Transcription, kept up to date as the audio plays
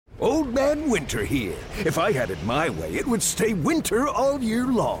Old Man Winter here. If I had it my way, it would stay winter all year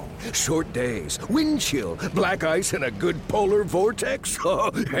long. Short days, wind chill, black ice, and a good polar vortex.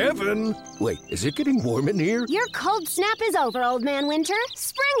 Oh, heaven. Wait, is it getting warm in here? Your cold snap is over, Old Man Winter.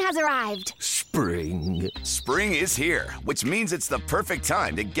 Spring has arrived. Spring. Spring is here, which means it's the perfect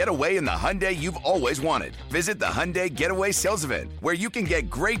time to get away in the Hyundai you've always wanted. Visit the Hyundai Getaway Sales Event, where you can get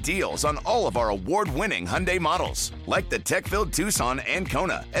great deals on all of our award-winning Hyundai models, like the tech-filled Tucson and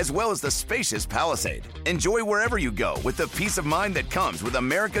Kona, as well as the spacious Palisade. Enjoy wherever you go with the peace of mind that comes with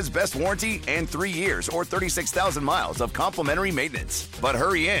America's best warranty and 3 years or 36,000 miles of complimentary maintenance. But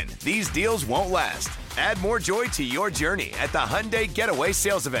hurry in, these deals won't last. Add more joy to your journey at the Hyundai Getaway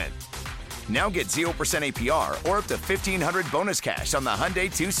Sales Event. Now get 0% APR or up to $1,500 bonus cash on the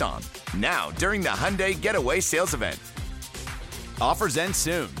Hyundai Tucson. Now, during the Hyundai Getaway Sales Event. Offers end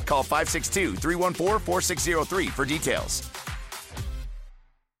soon. Call 562-314-4603 for details.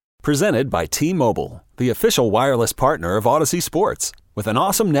 Presented by T-Mobile, the official wireless partner of Odyssey Sports. With an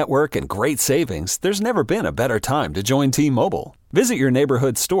awesome network and great savings, there's never been a better time to join T-Mobile. Visit your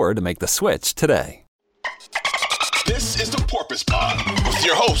neighborhood store to make the switch today. This is the Porpoise Pod with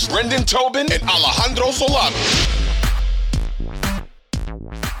your hosts, Brendan Tobin and Alejandro Solano.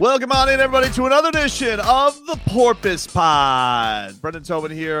 Welcome on in, everybody, to another edition of the Porpoise Pod. Brendan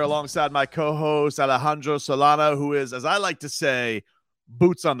Tobin here alongside my co-host, Alejandro Solano, who is, as I like to say,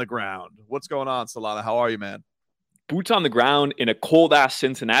 boots on the ground. What's going on, Solano? How are you, man? Boots on the ground in a cold-ass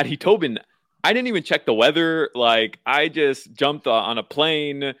Cincinnati. Tobin, I didn't even check the weather. Like, I just jumped on a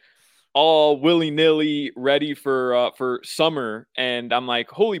plane all willy-nilly ready for summer, and I'm like,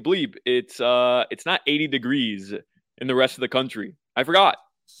 holy bleep, it's not 80 degrees in the rest of the country. I forgot.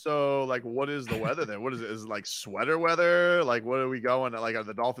 So, like, what is the weather there? What is it? Is it like sweater weather? Like, what are we going? Like, are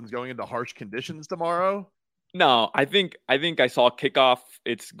the Dolphins going into harsh conditions tomorrow? No, I think I saw kickoff.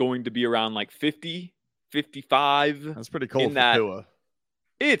 It's going to be around like 50, 55. That's pretty cold for Tua.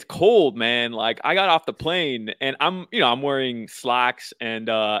 It's cold, man. Like, I got off the plane and I'm wearing slacks and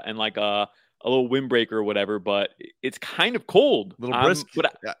like a little windbreaker or whatever, but it's kind of cold. A little brisk.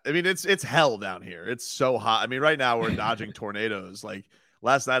 I mean, it's hell down here. It's so hot. I mean, right now we're dodging tornadoes. Like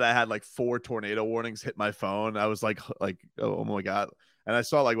last night I had like 4 tornado warnings hit my phone. I was like, oh my God. And I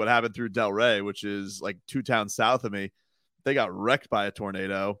saw like what happened through Delray, which is like 2 towns south of me. They got wrecked by a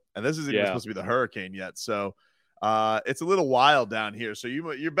tornado, and this isn't even supposed to be the hurricane yet. So it's a little wild down here. So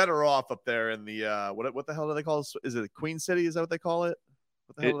you're better off up there in the what the hell do they call it? Is it Queen City? Is that what they call it?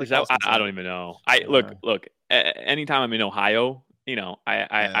 What the hell do they call it? I don't even know. Look. Anytime I'm in Ohio,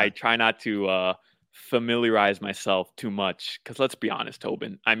 I try not to familiarize myself too much because let's be honest,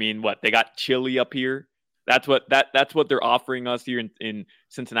 Tobin. I mean, what they got chili up here. That's what they're offering us here in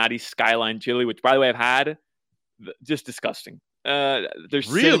Cincinnati, Skyline chili, which by the way I've had. Just disgusting. There's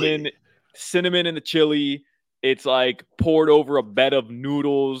cinnamon in the chili. It's like poured over a bed of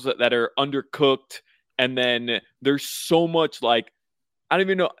noodles that are undercooked, and then there's so much like I don't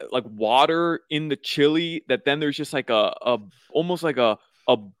even know like water in the chili that then there's just like a almost like a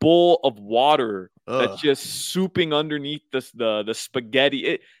bowl of water that's just souping underneath the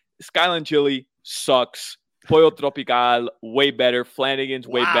spaghetti. Skyline chili sucks. Pollo Tropical way better. Flanagan's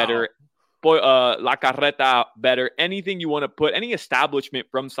way better. La Carreta better. Anything you want to put, any establishment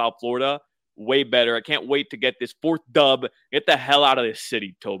from South Florida, way better. I can't wait to get this 4th dub. Get the hell out of this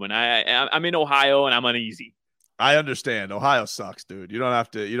city, Tobin. I'm in Ohio and I'm uneasy. I understand. Ohio sucks, dude. You don't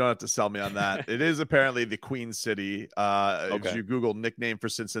have to sell me on that. It is apparently the Queen City. If you Google nickname for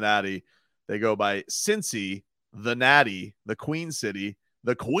Cincinnati, they go by Cincy, the Natty, the Queen City,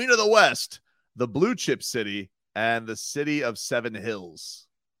 the Queen of the West, the Blue Chip City, and the City of 7 Hills.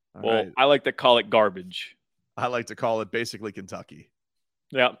 All right. I like to call it garbage. I like to call it basically Kentucky.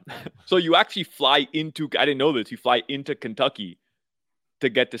 Yeah. So you actually fly into, I didn't know this, you fly into Kentucky to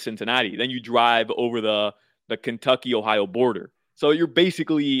get to Cincinnati. Then you drive over the Kentucky-Ohio border. So you're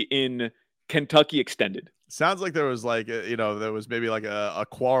basically in Kentucky extended. Sounds like there was like, there was maybe like a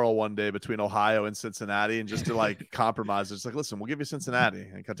quarrel one day between Ohio and Cincinnati. And just to like compromise, it's like, listen, we'll give you Cincinnati.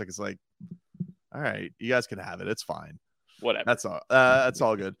 And Kentucky's like, all right, you guys can have it. It's fine. Whatever. That's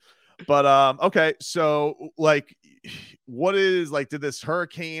all good. But okay, so like what is like, did this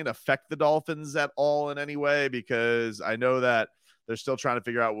hurricane affect the Dolphins at all in any way? Because I know that they're still trying to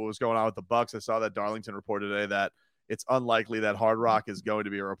figure out what was going on with the Bucs. I saw that Darlington reported today that it's unlikely that Hard Rock is going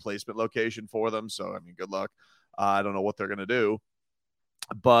to be a replacement location for them. So I mean, good luck. I don't know what they're going to do.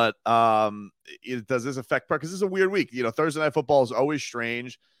 But does this affect, because this is a weird week. Thursday Night Football is always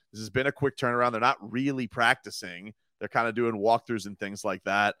strange. This has been a quick turnaround. They're not really practicing. They're kind of doing walkthroughs and things like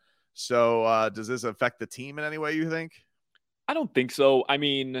that. So does this affect the team in any way, you think? I don't think so. I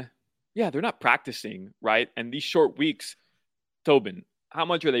mean, yeah, they're not practicing, right? And these short weeks, Tobin, how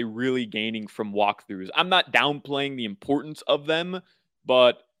much are they really gaining from walkthroughs? I'm not downplaying the importance of them,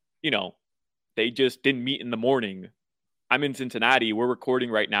 but, they just didn't meet in the morning. I'm in Cincinnati. We're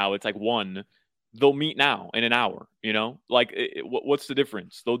recording right now. It's like 1. They'll meet now in an hour, Like, what's the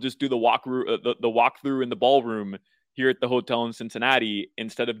difference? They'll just do the walkthrough in the ballroom here at the hotel in Cincinnati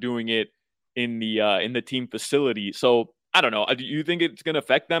instead of doing it in the team facility. So I don't know. Do you think it's going to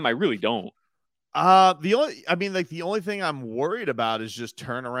affect them? I really don't. The only thing I'm worried about is just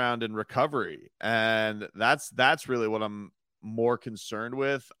turnaround and recovery. And that's really what I'm more concerned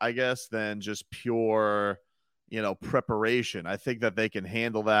with, I guess, than just pure, preparation. I think that they can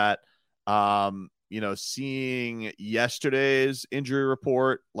handle that. Seeing yesterday's injury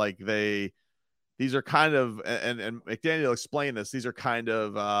report, like these are kind of, and McDaniel explained this, these are kind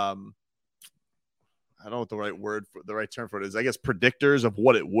of, I don't know what the right term for it is. I guess predictors of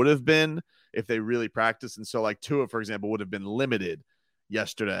what it would have been if they really practiced. And so like Tua, for example, would have been limited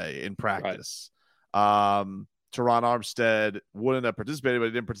yesterday in practice. Right. Teron Armstead wouldn't have participated, but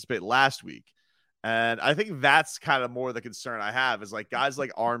he didn't participate last week. And I think that's kind of more the concern I have is like guys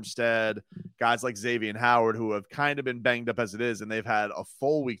like Armstead, guys like Xavier Howard, who have kind of been banged up as it is, and they've had a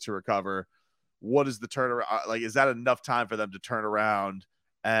full week to recover. What is the turnaround? Like, is that enough time for them to turn around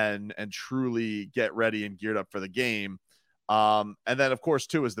and truly get ready and geared up for the game? And then, of course,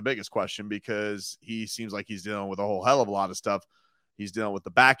 Tua is the biggest question because he seems like he's dealing with a whole hell of a lot of stuff. He's dealing with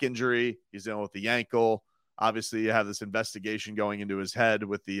the back injury. He's dealing with the ankle. Obviously, you have this investigation going into his head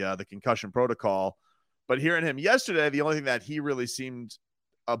with the concussion protocol. But hearing him yesterday, the only thing that he really seemed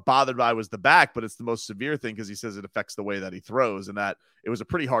bothered by was the back, but it's the most severe thing because he says it affects the way that he throws and that it was a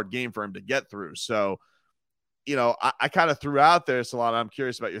pretty hard game for him to get through. So, I kind of threw out there, Solana, I'm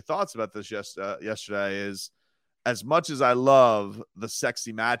curious about your thoughts about this yesterday, is as much as I love the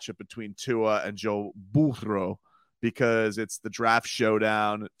sexy matchup between Tua and Joe Burrow because it's the draft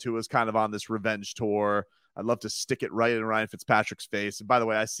showdown, Tua's kind of on this revenge tour. I'd love to stick it right in Ryan Fitzpatrick's face. And by the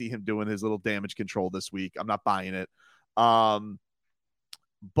way, I see him doing his little damage control this week. I'm not buying it.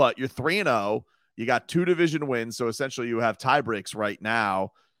 But you're 3-0. You got 2 division wins. So essentially you have tie breaks right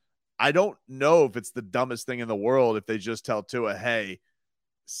now. I don't know if it's the dumbest thing in the world if they just tell Tua, hey,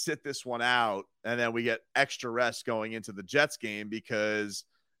 sit this one out. And then we get extra rest going into the Jets game because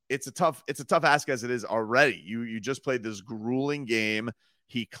it's a tough ask as it is already. You just played this grueling game.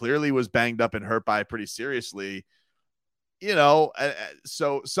 He clearly was banged up and hurt by it pretty seriously,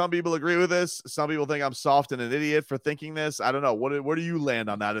 so some people agree with this. Some people think I'm soft and an idiot for thinking this. I don't know. Where do you land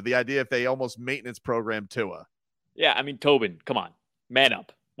on that? Or the idea if they almost maintenance program Tua? Yeah. I mean, Tobin, come on, man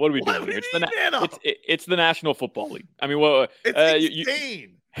up. What are we doing here? It's the National Football League. I mean, it's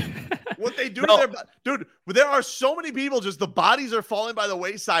insane. What they do to their dude. There are so many people. Just the bodies are falling by the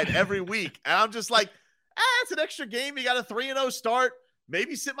wayside every week, and I'm just like, it's an extra game. You got a 3-0 start.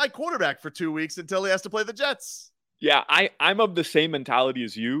 Maybe sit my quarterback for 2 weeks until he has to play the Jets. Yeah, I'm of the same mentality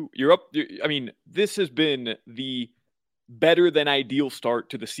as you. This has been the better than ideal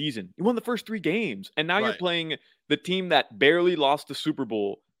start to the season. You won the first 3 games, and now you're playing the team that barely lost the Super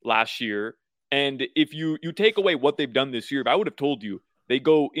Bowl last year. And if you take away what they've done this year, if I would have told you they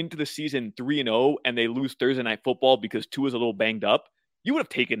go into the season 3-0 and they lose Thursday Night Football because Tua's a little banged up, you would have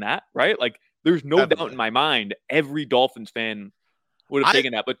taken that, right? Like, there's no doubt in my mind every Dolphins fan would have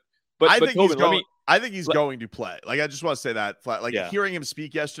taken that, but I think he's going to play. Like, I just want to say that. Like, hearing him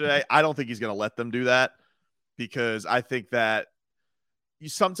speak yesterday, I don't think he's going to let them do that because I think that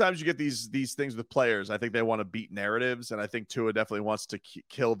sometimes you get these things with players. I think they want to beat narratives, and I think Tua definitely wants to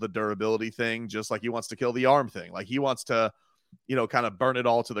kill the durability thing, just like he wants to kill the arm thing. Like, he wants to, kind of burn it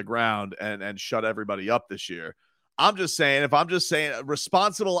all to the ground and shut everybody up this year. I'm just saying, if I'm just saying a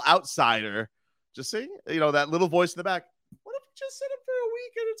responsible outsider, just saying, that little voice in the back, what if you just sit him for a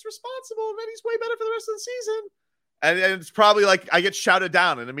week and it's responsible and then he's way better for the rest of the season? And it's probably like I get shouted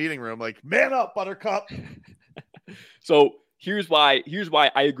down in a meeting room, like, man up, Buttercup. So here's why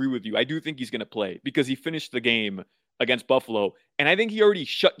I agree with you. I do think he's going to play because he finished the game against Buffalo. And I think he already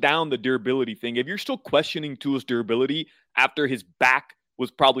shut down the durability thing. If you're still questioning Tua's durability after his back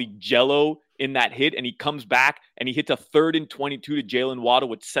was probably jello in that hit and he comes back and he hits a 3rd and 22 to Jalen Waddle,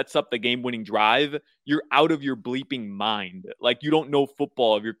 which sets up the game-winning drive, you're out of your bleeping mind. Like, you don't know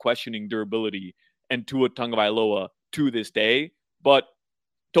football if you're questioning durability and Tua Tagovailoa to this day. But,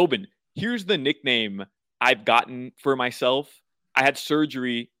 Tobin, here's the nickname I've gotten for myself. I had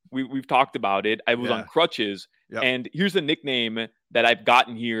surgery. We've talked about it. I was on crutches. Yep. And here's the nickname that I've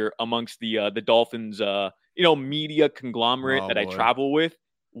gotten here amongst the Dolphins, media conglomerate I travel with.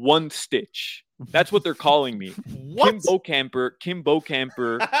 One Stitch. That's what they're calling me. What? Kim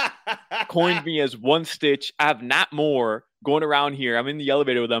Bocamper coined me as One Stitch. I have Nat Moore going around here. I'm in the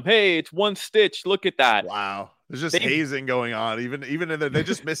elevator with them. Hey, it's One Stitch. Look at that. Wow. There's just hazing going on. Even in there, they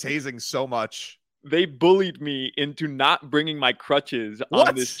just miss hazing so much. They bullied me into not bringing my crutches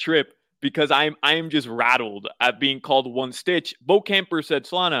on this trip because I am just rattled at being called One Stitch. Bocamper said,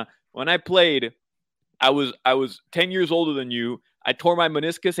 Solana, when I played, I was 10 years older than you. I tore my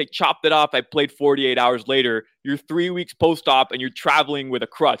meniscus. They chopped it off. I played 48 hours later. You're 3 weeks post-op and you're traveling with a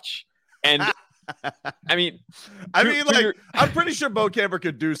crutch. And I'm pretty sure Bocamper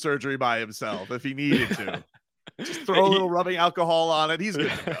could do surgery by himself if he needed to. Just throw a little rubbing alcohol on it. He's good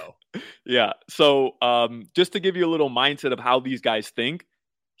to go. Yeah. So just to give you a little mindset of how these guys think,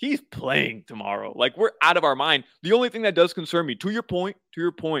 he's playing tomorrow. Like, we're out of our mind. The only thing that does concern me, to your point,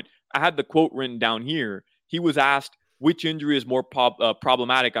 I had the quote written down here. He was asked which injury is more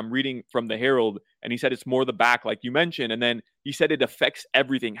problematic. I'm reading from the Herald, and he said it's more the back, like you mentioned. And then he said it affects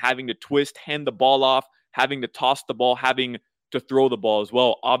everything, having to twist, hand the ball off, having to toss the ball, having to throw the ball as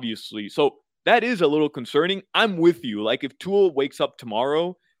well, obviously. So that is a little concerning. I'm with you. Like, if Tua wakes up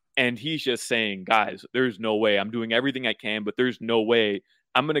tomorrow and he's just saying, guys, there's no way. I'm doing everything I can, but there's no way.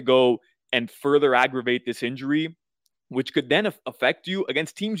 I'm going to go and further aggravate this injury, which could then affect you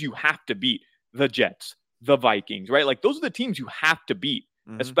against teams you have to beat. The Jets, the Vikings, right? Like, those are the teams you have to beat,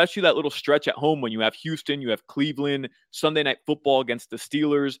 especially that little stretch at home when you have Houston, you have Cleveland, Sunday Night Football against the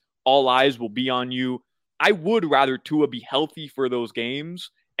Steelers. All eyes will be on you. I would rather Tua be healthy for those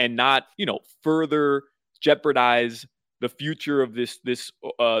games and not, further jeopardize the future of this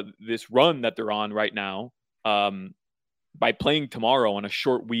run that they're on right now by playing tomorrow on a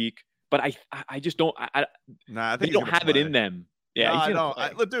short week. But I just don't. I think they don't have it in them. Yeah, I know.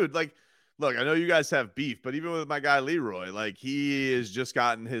 Dude, look, I know you guys have beef, but even with my guy Leroy, like, he has just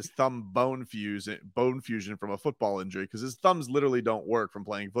gotten his thumb bone fusion from a football injury because his thumbs literally don't work from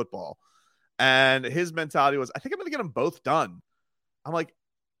playing football. And his mentality was, I think I'm going to get them both done. I'm like,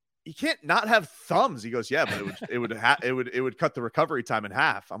 you can't not have thumbs. He goes, yeah, but it would cut the recovery time in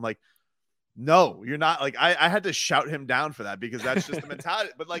half. I'm like, no, you're not. Like, I had to shout him down for that because that's just the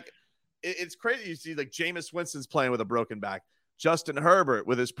mentality. But like, it's crazy. You see, like, Jameis Winston's playing with a broken back. Justin Herbert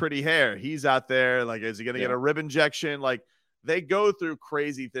with his pretty hair, he's out there. Like, is he going to get a rib injection? Like, they go through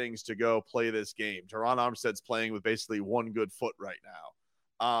crazy things to go play this game. Teron Armstead's playing with basically one good foot right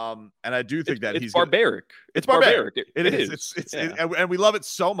now. And I do think it's barbaric. It's barbaric. It is. And we love it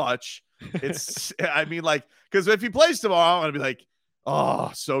so much. It's, I mean, like, because if he plays tomorrow, I'm going to be like, oh,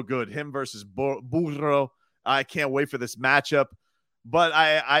 so good. Him versus Burro. I can't wait for this matchup. But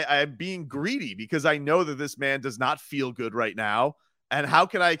I'm being greedy because I know that this man does not feel good right now. And how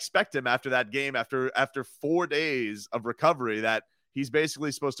can I expect him after that game, after 4 days of recovery, that he's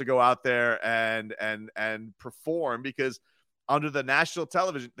basically supposed to go out there and perform? Because under the national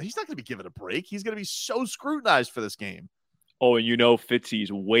television, he's not going to be given a break. He's going to be so scrutinized for this game. Oh, and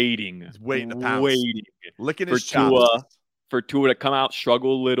Fitzy's waiting. He's waiting to pounce. Licking his chops. For Tua to come out,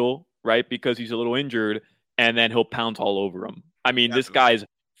 struggle a little, right? Because he's a little injured, and then he'll pounce all over him. I mean, This guy's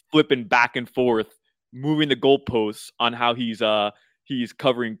flipping back and forth, moving the goalposts on how he's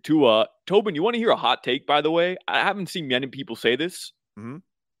covering Tua. Tobin, you want to hear a hot take, by the way? I haven't seen many people say this. Mm-hmm.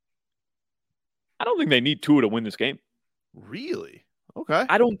 I don't think they need Tua to win this game. Really? Okay.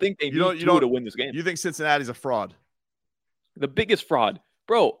 I don't think they need Tua to win this game. You think Cincinnati's a fraud? The biggest fraud.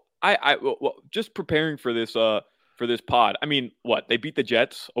 Bro, well, just preparing for this pod. I mean, what? They beat the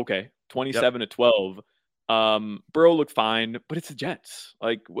Jets. Okay. 27-12. Burrow looked fine, but it's the Jets.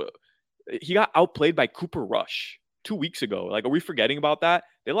 Like, he got outplayed by Cooper Rush 2 weeks ago. Like, are we forgetting about that?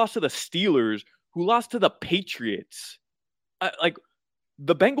 They lost to the Steelers, who lost to the Patriots. Like,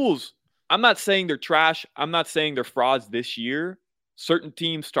 the Bengals, I'm not saying they're trash. I'm not saying they're frauds this year. Certain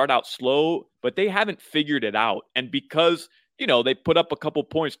teams start out slow, but they haven't figured it out. And because, they put up a couple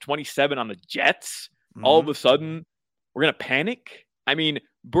points, 27 on the Jets, all of a sudden, we're going to panic? I mean,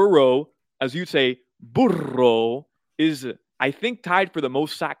 Burrow, as you say, Burrow is, I think, tied for the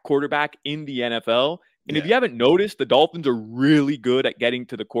most sacked quarterback in the NFL. And if you haven't noticed, the Dolphins are really good at getting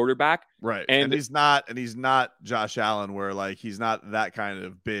to the quarterback. Right. And he's not Josh Allen, where, like, he's not that kind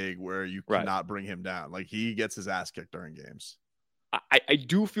of big where you cannot bring him down. Like, he gets his ass kicked during games. I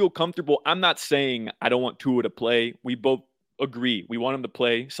do feel comfortable. I'm not saying I don't want Tua to play. We both agree. We want him to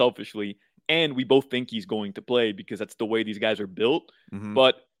play selfishly. And we both think he's going to play because that's the way these guys are built. Mm-hmm.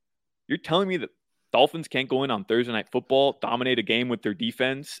 But you're telling me that Dolphins can't go in on Thursday Night Football, dominate a game with their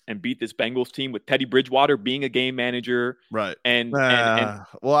defense, and beat this Bengals team with Teddy Bridgewater being a game manager. Right. And well,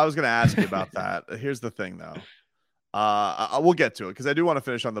 I was going to ask you about that. Here's the thing, though. We'll get to it because I do want to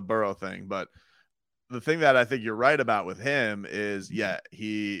finish on the Burrow thing. But the thing that I think you're right about with him is,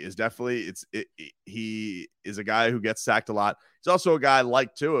 he is definitely he is a guy who gets sacked a lot. He's also a guy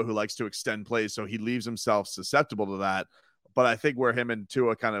like Tua who likes to extend plays, so he leaves himself susceptible to that. But I think where him and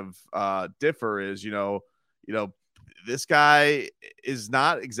Tua kind of differ is, this guy is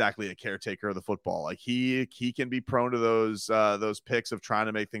not exactly a caretaker of the football. Like he can be prone to those picks of trying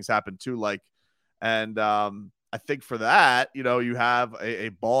to make things happen too. I think for that, you have a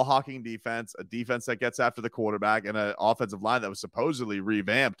ball hawking defense, a defense that gets after the quarterback, and an offensive line that was supposedly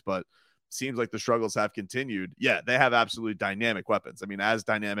revamped, but seems like the struggles have continued. Yeah, they have absolutely dynamic weapons. I mean, as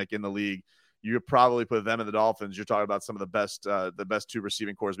dynamic in the league, you could probably put them and the Dolphins. You're talking about some of the best two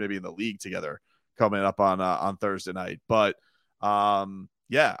receiving cores maybe in the league together coming up on Thursday night. But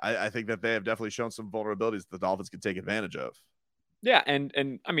I think that they have definitely shown some vulnerabilities that the Dolphins can take advantage of. Yeah,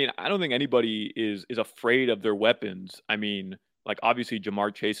 and I mean, I don't think anybody is afraid of their weapons. I mean, like obviously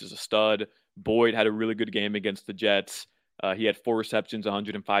Jamar Chase is a stud. Boyd had a really good game against the Jets. He had 4 receptions,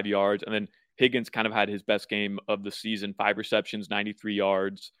 105 yards, and then Higgins kind of had his best game of the season, 5 receptions, 93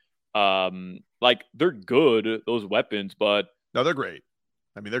 yards. Like they're good, those weapons, but no, they're great.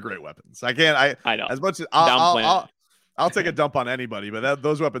 I mean, they're great weapons. I know as much as I'll take a dump on anybody, but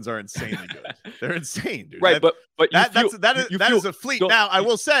those weapons are insanely good. They're insane, dude. Right, but that is a fleet. Now, I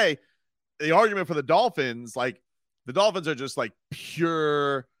will say the argument for the Dolphins, like the Dolphins are just like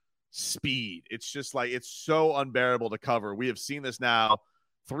pure speed. It's just like it's so unbearable to cover. We have seen this now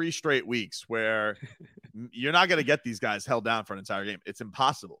 3 straight weeks where you're not going to get these guys held down for an entire game. It's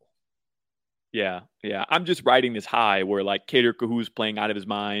impossible. Yeah. I'm just riding this high where like Kader Kahu's playing out of his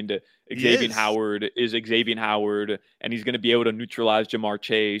mind. Xavier Howard is Xavier Howard, and he's going to be able to neutralize Jamar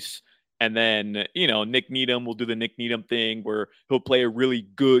Chase. And then, Nick Needham will do the Nick Needham thing where he'll play a really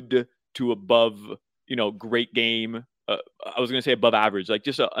good to above, great game. I was going to say above average, like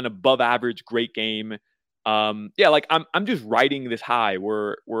just an above average great game. Like I'm just riding this high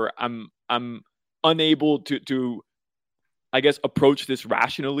where I'm unable to I guess approach this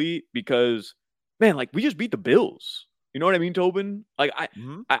rationally because man, like we just beat the Bills. You know what I mean, Tobin? Like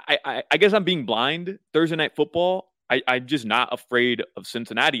I guess I'm being blind. Thursday Night Football, I'm just not afraid of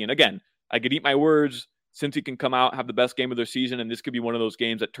Cincinnati. And again, I could eat my words. Cincy can come out, have the best game of their season, and this could be one of those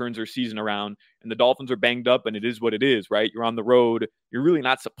games that turns their season around. And the Dolphins are banged up, and it is what it is, right? You're on the road. You're really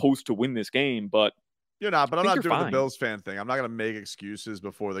not supposed to win this game, but you're not. But I'm not doing the Bills fan thing. I'm not going to make excuses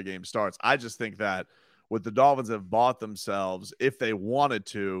before the game starts. I just think that what the Dolphins have bought themselves, if they wanted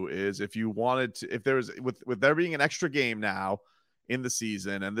to, is if there was with there being an extra game now in the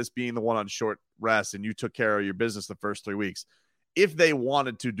season, and this being the one on short rest, and you took care of your business the first 3 weeks. If they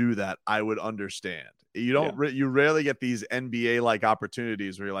wanted to do that, I would understand. You rarely get these NBA like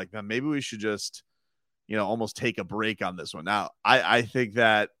opportunities where you're like, man, maybe we should just, almost take a break on this one. Now, I think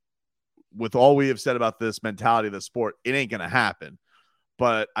that with all we have said about this mentality of the sport, it ain't going to happen.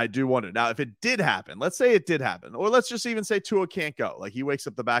 But I do wonder. Now, if it did happen, let's say it did happen, or let's just even say Tua can't go. Like he wakes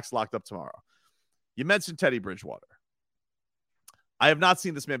up, the back's locked up tomorrow. You mentioned Teddy Bridgewater. I have not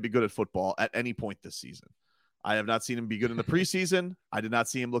seen this man be good at football at any point this season. I have not seen him be good in the preseason. I did not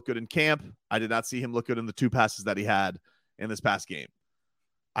see him look good in camp. I did not see him look good in the 2 passes that he had in this past game.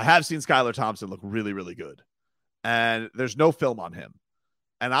 I have seen Skylar Thompson look really, really good. And there's no film on him.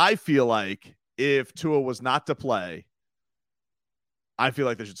 And I feel like if Tua was not to play, I feel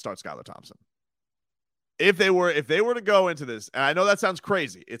like they should start Skylar Thompson. If they were to go into this, and I know that sounds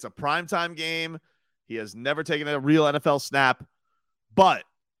crazy. It's a primetime game. He has never taken a real NFL snap, but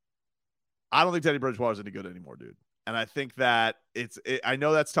I don't think Teddy Bridgewater is any good anymore, dude. And I think that I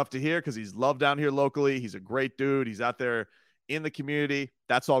know that's tough to hear because he's loved down here locally. He's a great dude. He's out there in the community.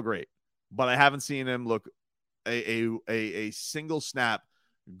 That's all great. But I haven't seen him look a single snap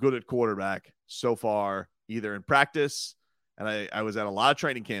good at quarterback so far, either in practice. And I was at a lot of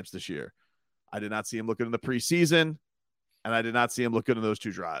training camps this year. I did not see him look good in the preseason, and I did not see him look good in those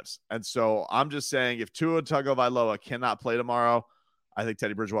 2 drives. And so I'm just saying if Tua Tagovailoa cannot play tomorrow, I think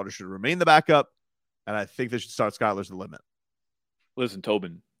Teddy Bridgewater should remain the backup, and I think they should start Skylar's the limit. Listen,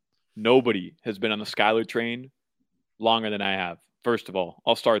 Tobin, nobody has been on the Skylar train longer than I have. First of all,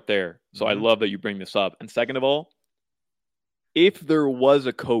 I'll start there. So I love that you bring this up. And second of all, if there was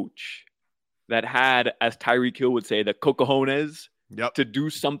a coach that had, as Tyreek Hill would say, the cojones to do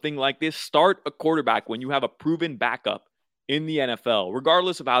something like this, start a quarterback when you have a proven backup in the NFL,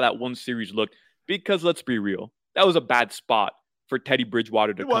 regardless of how that one series looked, because let's be real, that was a bad spot for Teddy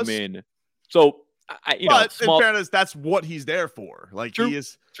Bridgewater to come in. So, in fairness, that's what he's there for. Like true, he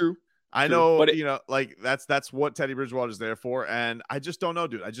is true. I know, but like that's what Teddy Bridgewater is there for. And I just don't know,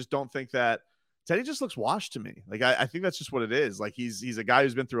 dude. I just don't think that Teddy just looks washed to me. Like, I think that's just what it is. Like, he's a guy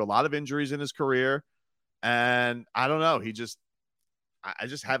who's been through a lot of injuries in his career. And I don't know. I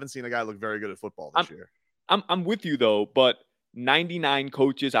just haven't seen a guy look very good at football this year. I'm with you, though, but 99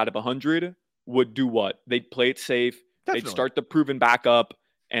 coaches out of 100 would do what? They'd play it safe. Definitely. They'd start the proven backup,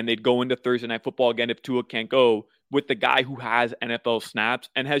 and they'd go into Thursday Night Football again if Tua can't go with the guy who has NFL snaps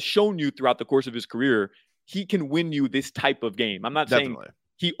and has shown you throughout the course of his career he can win you this type of game. I'm not saying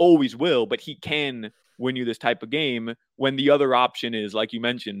he always will, but he can win you this type of game when the other option is, like you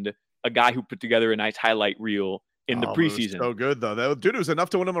mentioned, a guy who put together a nice highlight reel in the preseason. So good, though. Dude, it was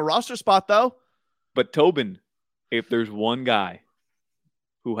enough to win him a roster spot, though. But Tobin, if there's one guy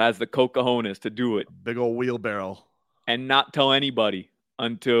who has the cojones to do it, big old wheelbarrow, and not tell anybody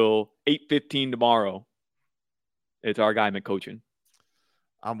until 8:15 tomorrow, it's our guy McCochin.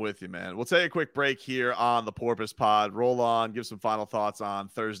 I'm with you, man. We'll take a quick break here on the Porpoise Pod. Roll on, give some final thoughts on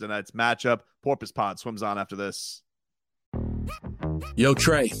Thursday night's matchup. Porpoise Pod swims on after this. Yo,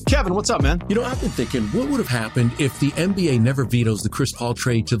 Trey. Kevin, what's up, man? You know, I've been thinking, what would have happened if the NBA never vetoes the Chris Paul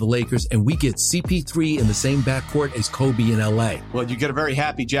trade to the Lakers and we get CP3 in the same backcourt as Kobe in LA? Well, you get a very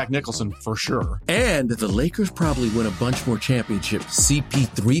happy Jack Nicholson for sure. And the Lakers probably win a bunch more championships.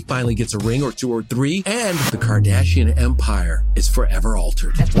 CP3 finally gets a ring or 2 or 3, and the Kardashian empire is forever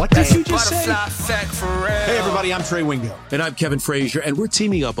altered. What did you just say? Hey, everybody, I'm Trey Wingo. And I'm Kevin Frazier, and we're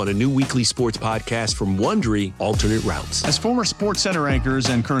teaming up on a new weekly sports podcast from Wondery, Alternate Routes. As former Sports Center anchors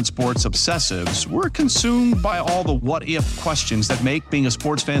and current sports obsessives, we're consumed by all the what-if questions that make being a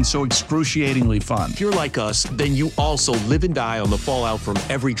sports fan so excruciatingly fun. If you're like us, then you also live and die on the fallout from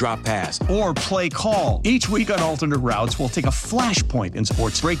every drop pass. Or play call. Each week on Alternate Routes, we'll take a flashpoint in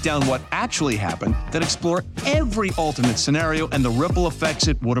sports, break down what actually happened, then explore every alternate scenario and the ripple effects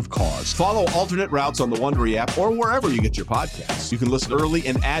it would have caused. Follow Alternate Routes on the Wondery app or wherever you get your podcasts. You can listen early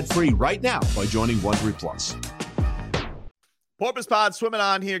and ad-free right now by joining Wondery Plus. Porpoise Pod swimming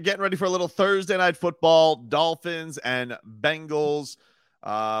on here, getting ready for a little Thursday night football, Dolphins and Bengals.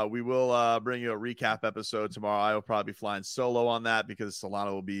 We will bring you a recap episode tomorrow. I will probably be flying solo on that because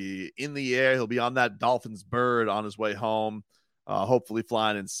Solano will be in the air. He'll be on that Dolphins bird on his way home, hopefully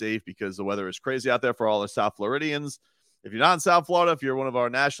flying in safe because the weather is crazy out there for all the South Floridians. If you're not in South Florida, if you're one of our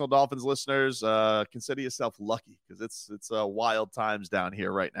national Dolphins listeners, consider yourself lucky because it's wild times down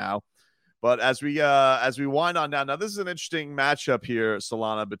here right now. But as we wind on down, now this is an interesting matchup here,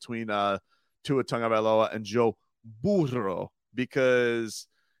 Solana, between Tua Tagovailoa and Joe Burrow, because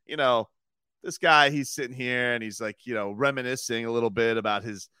this guy, he's sitting here and he's like reminiscing a little bit about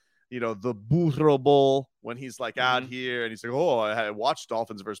his the Burrow Bowl when he's like out here and he's like, oh, I watched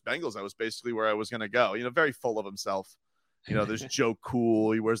Dolphins versus Bengals. That was basically where I was going to go. Very full of himself. There's Joe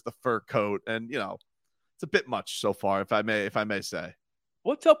Cool. He wears the fur coat, and it's a bit much so far, if I may say.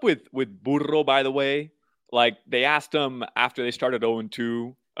 What's up with Burro, by the way? Like, they asked him after they started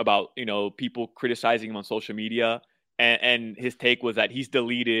 0-2 about, people criticizing him on social media. And his take was that he's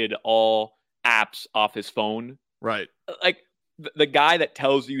deleted all apps off his phone. Right. Like, the guy that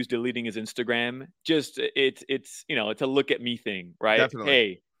tells you he's deleting his Instagram, it's a look at me thing, right?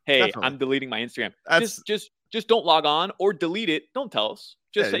 Definitely. Hey, Definitely. I'm deleting my Instagram. Just don't log on or delete it. Don't tell us.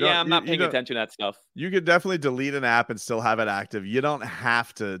 Just say, I'm not paying attention to that stuff. You could definitely delete an app and still have it active. You don't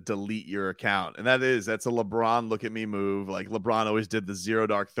have to delete your account. And that's a LeBron look at me move. Like LeBron always did the 0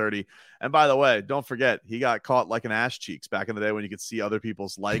 dark 30. And by the way, don't forget, he got caught like an ass cheeks back in the day when you could see other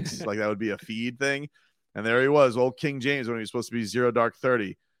people's likes. Like that would be a feed thing. And there he was, old King James, when he was supposed to be 0 dark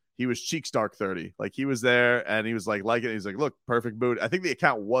 30. He was cheeks dark 30. Like he was there and he was like it. He's like, look, perfect booty. I think the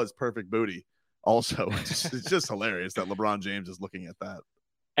account was perfect booty. Also, it's just hilarious that LeBron James is looking at that.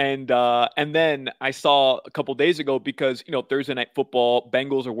 And then I saw a couple days ago, because Thursday Night Football,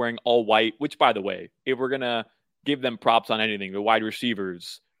 Bengals are wearing all white. Which, by the way, if we're gonna give them props on anything, the wide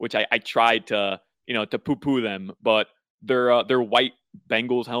receivers, which I tried to to poo them, but their white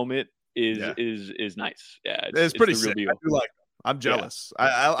Bengals helmet is nice. Yeah, it's pretty sick. I do like them. I'm jealous.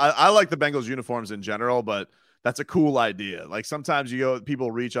 Yeah. I like the Bengals uniforms in general, but that's a cool idea. Like sometimes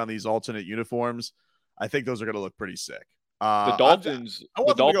people reach on these alternate uniforms. I think those are going to look pretty sick. The Dolphins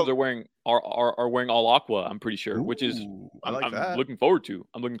are wearing all aqua, I'm pretty sure, which is I'm looking forward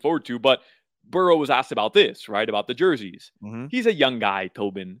to. But Burrow was asked about this, right? About the jerseys. Mm-hmm. He's a young guy,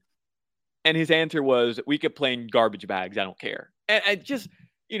 Tobin. And his answer was, we could play in garbage bags. I don't care. And just,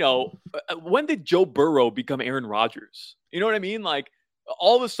 when did Joe Burrow become Aaron Rodgers? You know what I mean? Like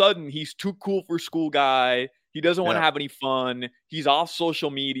all of a sudden he's too cool for school guy. He doesn't want to have any fun. He's off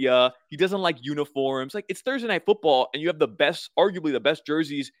social media. He doesn't like uniforms. Like, it's Thursday Night Football, and you have arguably the best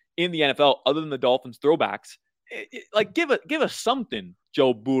jerseys in the NFL, other than the Dolphins throwbacks. Like, give us something,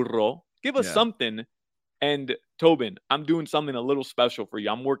 Joe Burrow. Give us something. And Tobin, I'm doing something a little special for you.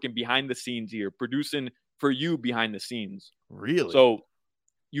 I'm working behind the scenes here, producing for you behind the scenes. Really? So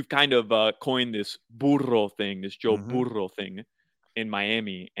you've kind of coined this burro thing, this Joe Burro thing in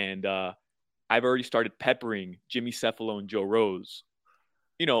Miami. And I've already started peppering Jimmy Cefalo and Joe Rose,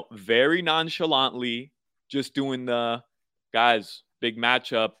 very nonchalantly, just doing the guys, big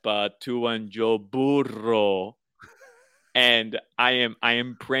matchup, Tua and Joe Burro. And I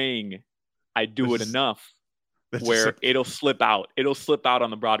am praying I do it enough where it'll slip out. It'll slip out on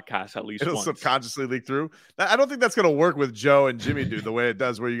the broadcast at least once. It'll subconsciously leak through. I don't think that's going to work with Joe and Jimmy do the way it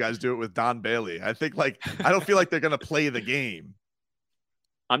does where you guys do it with Don Bailey. I think I don't feel like they're going to play the game.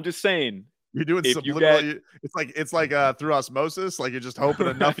 I'm just saying. You're doing subliminal. It's like through osmosis. Like you're just hoping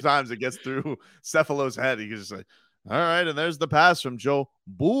enough times it gets through Cefalo's head. He can just say, all right, and there's the pass from Joe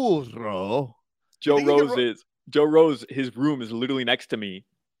Burro. Joe Rose, his room is literally next to me.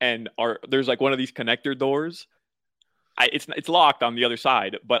 And there's like one of these connector doors. It's locked on the other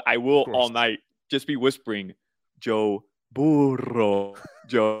side, but I will all night just be whispering, Joe Burro,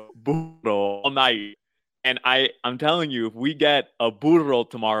 Joe Burro all night. And I'm telling you, if we get a burro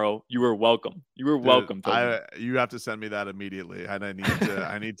tomorrow, you are welcome. You are welcome. You have to send me that immediately, and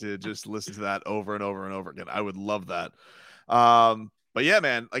I need to just listen to that over and over and over again. I would love that. But yeah,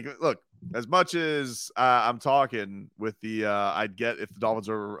 man, like, look, as much as I'm talking with I'd get if the Dolphins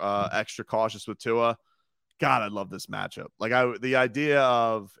are extra cautious with Tua. God, I love this matchup. Like the idea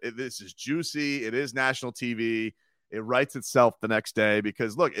of this is juicy. It is national TV. It writes itself the next day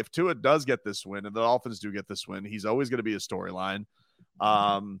because look, if Tua does get this win and the Dolphins do get this win, he's always going to be a storyline.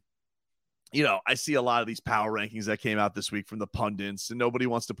 I see a lot of these power rankings that came out this week from the pundits, and nobody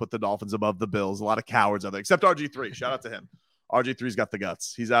wants to put the Dolphins above the Bills. A lot of cowards out there, except RG3. Shout out to him. RG3's got the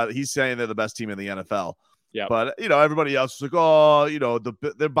guts. He's out. He's saying they're the best team in the NFL. Yeah. But everybody else is like, oh,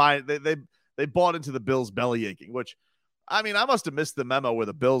 they're buying. They bought into the Bills belly aching, which, I mean, I must have missed the memo where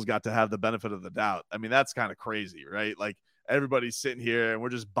the Bills got to have the benefit of the doubt. I mean, that's kind of crazy, right? Like everybody's sitting here and we're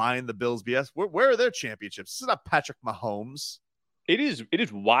just buying the Bills BS. Where are their championships? This is not Patrick Mahomes. It is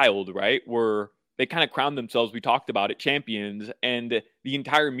wild, right? Where they kind of crown themselves, we talked about it, champions, and the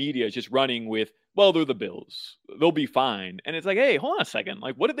entire media is just running with, well, they're the Bills. They'll be fine. And it's like, hey, hold on a second.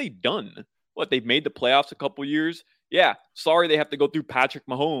 Like, what have they done? What, they've made the playoffs a couple years? Yeah, sorry they have to go through Patrick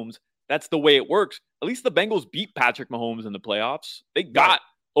Mahomes. That's the way it works. At least the Bengals beat Patrick Mahomes in the playoffs. They got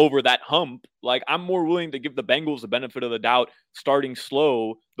over that hump. Like, I'm more willing to give the Bengals the benefit of the doubt starting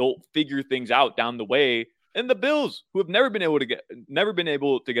slow. They'll figure things out down the way. And the Bills, who have never been able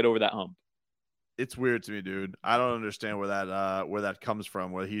to get over that hump. It's weird to me, dude. I don't understand where that comes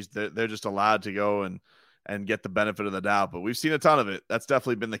from, where they're just allowed to go and get the benefit of the doubt. But we've seen a ton of it. That's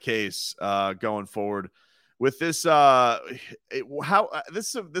definitely been the case going forward. With this, this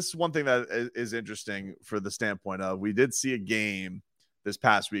is one thing that is interesting for the standpoint of we did see a game this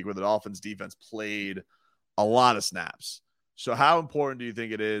past week where the Dolphins defense played a lot of snaps. So how important do you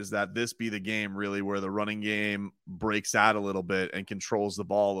think it is that this be the game really where the running game breaks out a little bit and controls the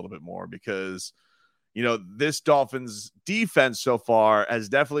ball a little bit more? Because, this Dolphins defense so far has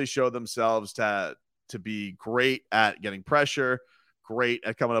definitely showed themselves to be great at getting pressure, great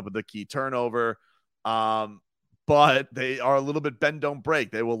at coming up with the key turnover. But they are a little bit bend, don't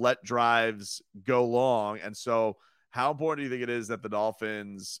break. They will let drives go long. And so how important do you think it is that the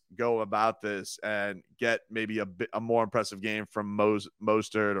Dolphins go about this and get maybe a more impressive game from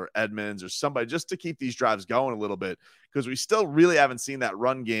Mostert or Edmonds or somebody just to keep these drives going a little bit? Because we still really haven't seen that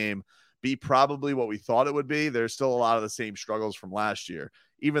run game be probably what we thought it would be. There's still a lot of the same struggles from last year.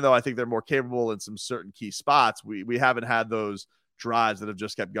 Even though I think they're more capable in some certain key spots, we haven't had those drives that have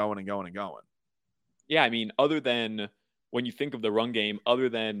just kept going and going and going. Yeah, I mean, other than when you think of the run game, other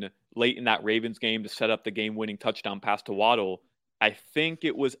than late in that Ravens game to set up the game-winning touchdown pass to Waddle, I think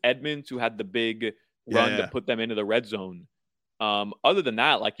it was Edmonds who had the big run to put them into the red zone. Other than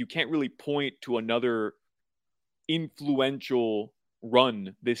that, like, you can't really point to another influential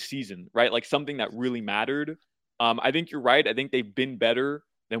run this season, right? Like something that really mattered. I think you're right. I think they've been better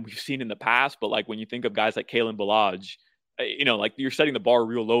than we've seen in the past. But like when you think of guys like Kalen Ballage, like you're setting the bar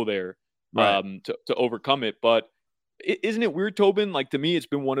real low there. Right. To overcome it. But isn't it weird, Tobin? Like, to me, it's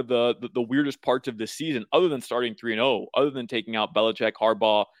been one of the weirdest parts of this season, other than starting 3-0, other than taking out Belichick,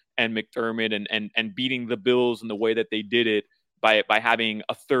 Harbaugh, and McDermott and beating the Bills in the way that they did it by having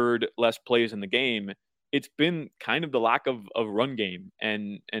a third less plays in the game. It's been kind of the lack of run game.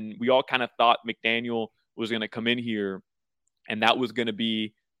 And we all kind of thought McDaniel was going to come in here and that was going to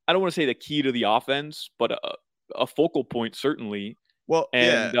be, I don't want to say the key to the offense, but a focal point, certainly. Well,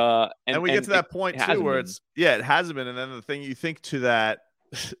 and we get to that point too, where been. it hasn't been. And then the thing you think to that,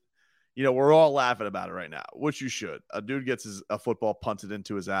 we're all laughing about it right now, which you should. A dude gets a football punted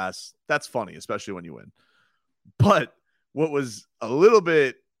into his ass. That's funny, especially when you win. But what was a little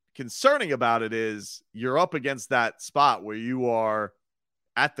bit concerning about it is you're up against that spot where you are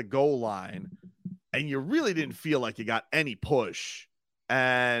at the goal line and you really didn't feel like you got any push.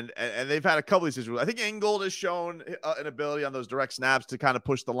 And they've had a couple of situations. I think Ingold has shown an ability on those direct snaps to kind of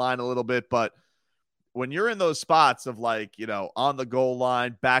push the line a little bit. But when you're in those spots of on the goal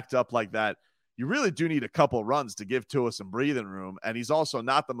line, backed up like that, you really do need a couple runs to give Tua some breathing room. And he's also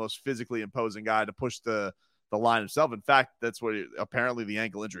not the most physically imposing guy to push the line himself. In fact, that's where apparently the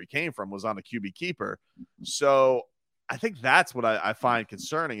ankle injury came from, was on a QB keeper. So I think that's what I find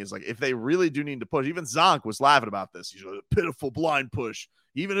concerning is if they really do need to push. Even Zonk was laughing about this. He's a pitiful blind push,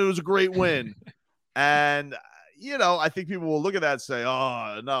 even if it was a great win. And, I think people will look at that and say,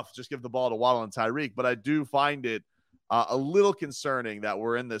 oh, enough, just give the ball to Waddle and Tyreek. But I do find it a little concerning that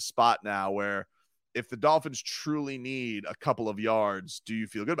we're in this spot now where if the Dolphins truly need a couple of yards, do you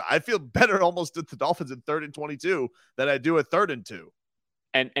feel good? I feel better almost at the Dolphins in 3rd and 22 than I do at 3rd and 2.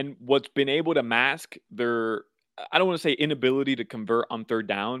 And what's been able to mask their, I don't want to say inability to convert on 3rd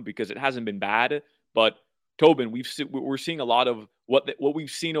down because it hasn't been bad, but Tobin, we're seeing a lot of what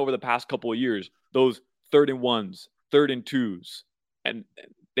we've seen over the past couple of years, those 3rd and 1s, 3rd and 2s, and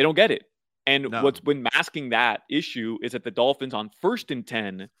they don't get it. And what's been masking that issue is that the Dolphins on 1st and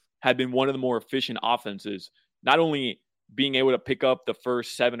 10 had been one of the more efficient offenses, not only being able to pick up the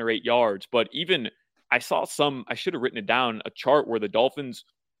first 7 or 8 yards, but even I should have written it down, a chart where the Dolphins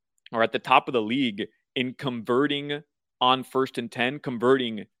are at the top of the league in converting on 1st and 10,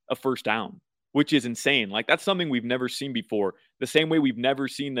 converting a 1st down, which is insane. That's something we've never seen before. The same way we've never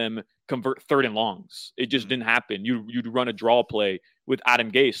seen them convert 3rd and longs. It just didn't happen. You'd run a draw play with Adam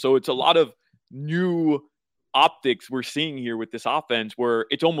Gase. So it's a lot of new optics we're seeing here with this offense where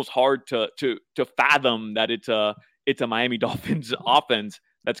it's almost hard to fathom that it's a Miami Dolphins offense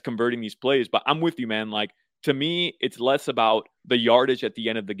that's converting these plays. But I'm with you, man. To me, it's less about the yardage at the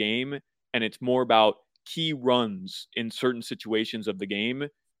end of the game, and it's more about key runs in certain situations of the game.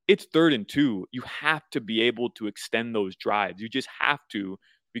 It's 3rd and 2. You have to be able to extend those drives. You just have to,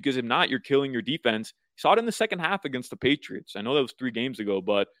 because if not, you're killing your defense. Saw it in the second half against the Patriots. I know that was 3 games ago,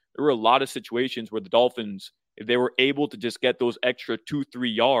 but there were a lot of situations where the Dolphins, if they were able to just get those extra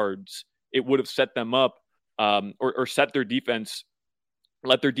 2-3 yards, it would have set them up or set their defense,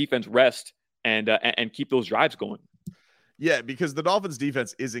 let their defense rest and keep those drives going. Yeah, because the Dolphins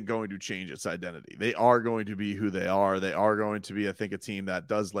defense isn't going to change its identity. They are going to be who they are. They are going to be, I think, a team that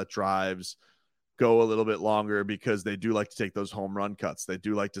does let drives go a little bit longer because they do like to take those home run cuts. They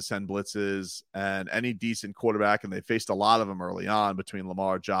do like to send blitzes, and any decent quarterback, and they faced a lot of them early on between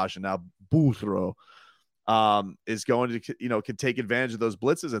Lamar, Josh, and now Boothrow, is going to, can take advantage of those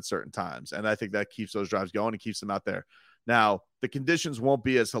blitzes at certain times. And I think that keeps those drives going and keeps them out there. Now, the conditions won't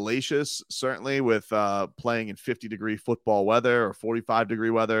be as hellacious, certainly, with playing in 50-degree football weather or 45-degree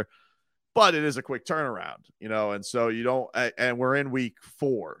weather, but it is a quick turnaround, and so you don't, and we're in week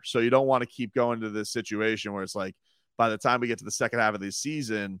 4, so you don't want to keep going to this situation where it's by the time we get to the second half of this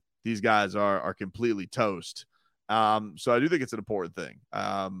season, these guys are completely toast. So I do think it's an important thing.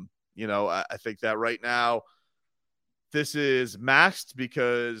 I think that right now this is maxed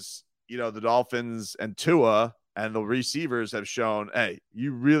because, the Dolphins and Tua and the receivers have shown, hey,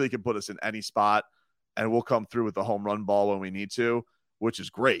 you really can put us in any spot and we'll come through with the home run ball when we need to, which is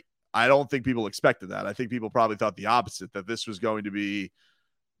great. I don't think people expected that. I think people probably thought the opposite, that this was going to be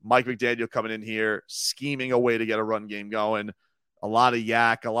Mike McDaniel coming in here, scheming a way to get a run game going, a lot of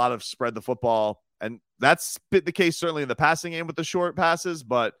yak, a lot of spread the football. And that's been the case certainly in the passing game with the short passes,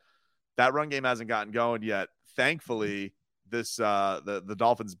 but that run game hasn't gotten going yet. Thankfully, this the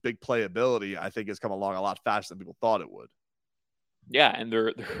Dolphins' big playability, I think, has come along a lot faster than people thought it would. Yeah, and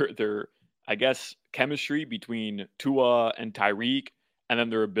their I guess chemistry between Tua and Tyreek, and then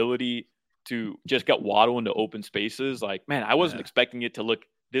their ability to just get Waddle into open spaces. Man, I wasn't expecting it to look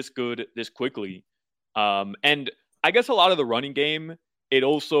this good this quickly. And I guess a lot of the running game,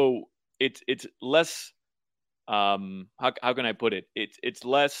 it's less. How can I put it? It's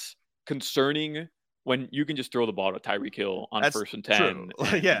less concerning when you can just throw the ball to Tyreek Hill on 1st and 10.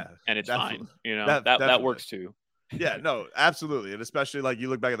 And it's fine. That works too. Yeah, no, absolutely. And especially you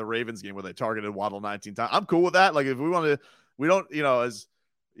look back at the Ravens game where they targeted Waddle 19 times. I'm cool with that. If we want to, we don't, as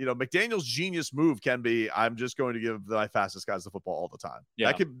McDaniel's genius move can be, I'm just going to give my fastest guys the football all the time.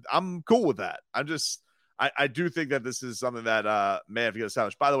 Yeah. I'm cool with that. I do think that this is something that may have to get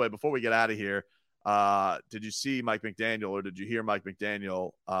established. By the way, before we get out of here, did you see Mike McDaniel, or did you hear Mike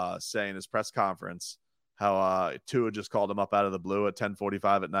McDaniel say in his press conference how Tua just called him up out of the blue at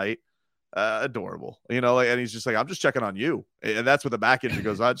 10:45 at night adorable, like, and he's just like, I'm just checking on you. And that's what the back injury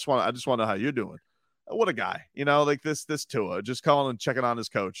goes. I just want to know how you're doing. What a guy, like this Tua just calling and checking on his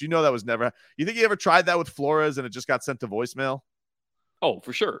coach. That was never, you think he ever tried that with Flores and it just got sent to voicemail? Oh,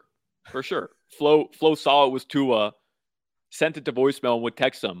 for sure. For sure. Flo saw it was Tua, sent it to voicemail and would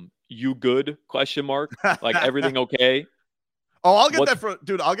text him, "You good?" ? Like, everything okay? Oh, I'll get that from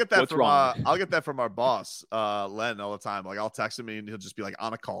dude. I'll get that from wrong? I'll get that from our boss, Len, all the time. Like, I'll text him and he'll just be like,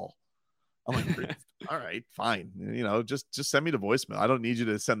 on a call. I'm like, all right, fine. Just send me the voicemail. I don't need you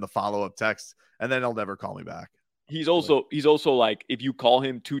to send the follow-up text, and then he'll never call me back. He's also like, if you call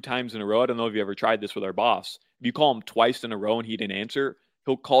him 2 times in a row, I don't know if you ever tried this with our boss. If you call him twice in a row and he didn't answer,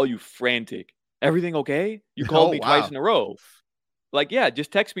 he'll call you frantic. Everything okay? You called me twice in a row. Like, yeah,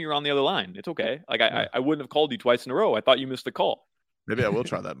 just text me. You're on the other line. It's okay. Like, I wouldn't have called you twice in a row. I thought you missed the call. Maybe I will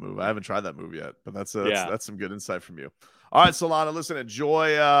try that move. I haven't tried that move yet, but that's some good insight from you. All right, Solana, listen,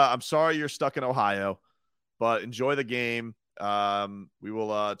 enjoy. I'm sorry you're stuck in Ohio, but enjoy the game. We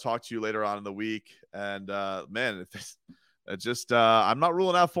will talk to you later on in the week. And man, I'm not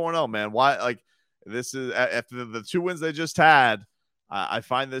ruling out 4-0, man. Why? Like, this is after the 2 wins they just had. I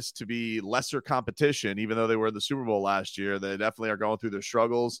find this to be lesser competition, even though they were in the Super Bowl last year. They definitely are going through their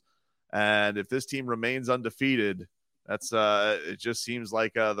struggles. And if this team remains undefeated, that's it just seems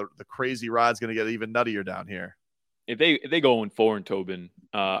like the crazy ride's going to get even nuttier down here. If they go in 4-4, Tobin,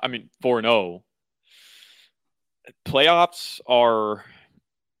 4-0, playoffs are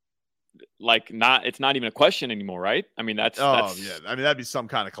like it's not even a question anymore, right? I mean, that's yeah. I mean, that'd be some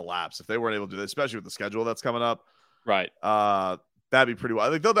kind of collapse if they weren't able to do that, especially with the schedule that's coming up. Right. That'd be pretty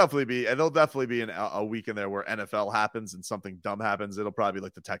wild. Like, there'll definitely be a week in there where NFL happens and something dumb happens. It'll probably be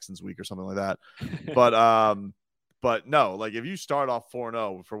like the Texans week or something like that. But no, like, if you start off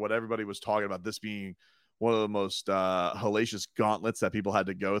 4-0 for what everybody was talking about, this being one of the most hellacious gauntlets that people had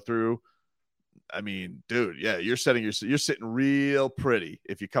to go through. I mean, dude, yeah, you're sitting real pretty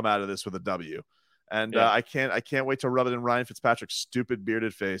if you come out of this with a W. And I can't wait to rub it in Ryan Fitzpatrick's stupid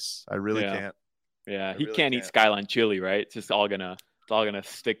bearded face. I really can't. Yeah, he can't eat Skyline chili, right? It's just all gonna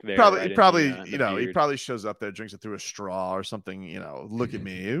stick there. He probably shows up there, drinks it through a straw or something. Look at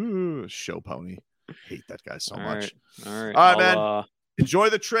me, ooh, show pony. Hate that guy so much. All right, man. Enjoy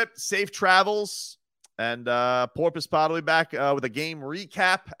the trip. Safe travels. And Porpoise Pod will be back with a game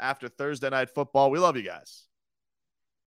recap after Thursday Night Football. We love you guys.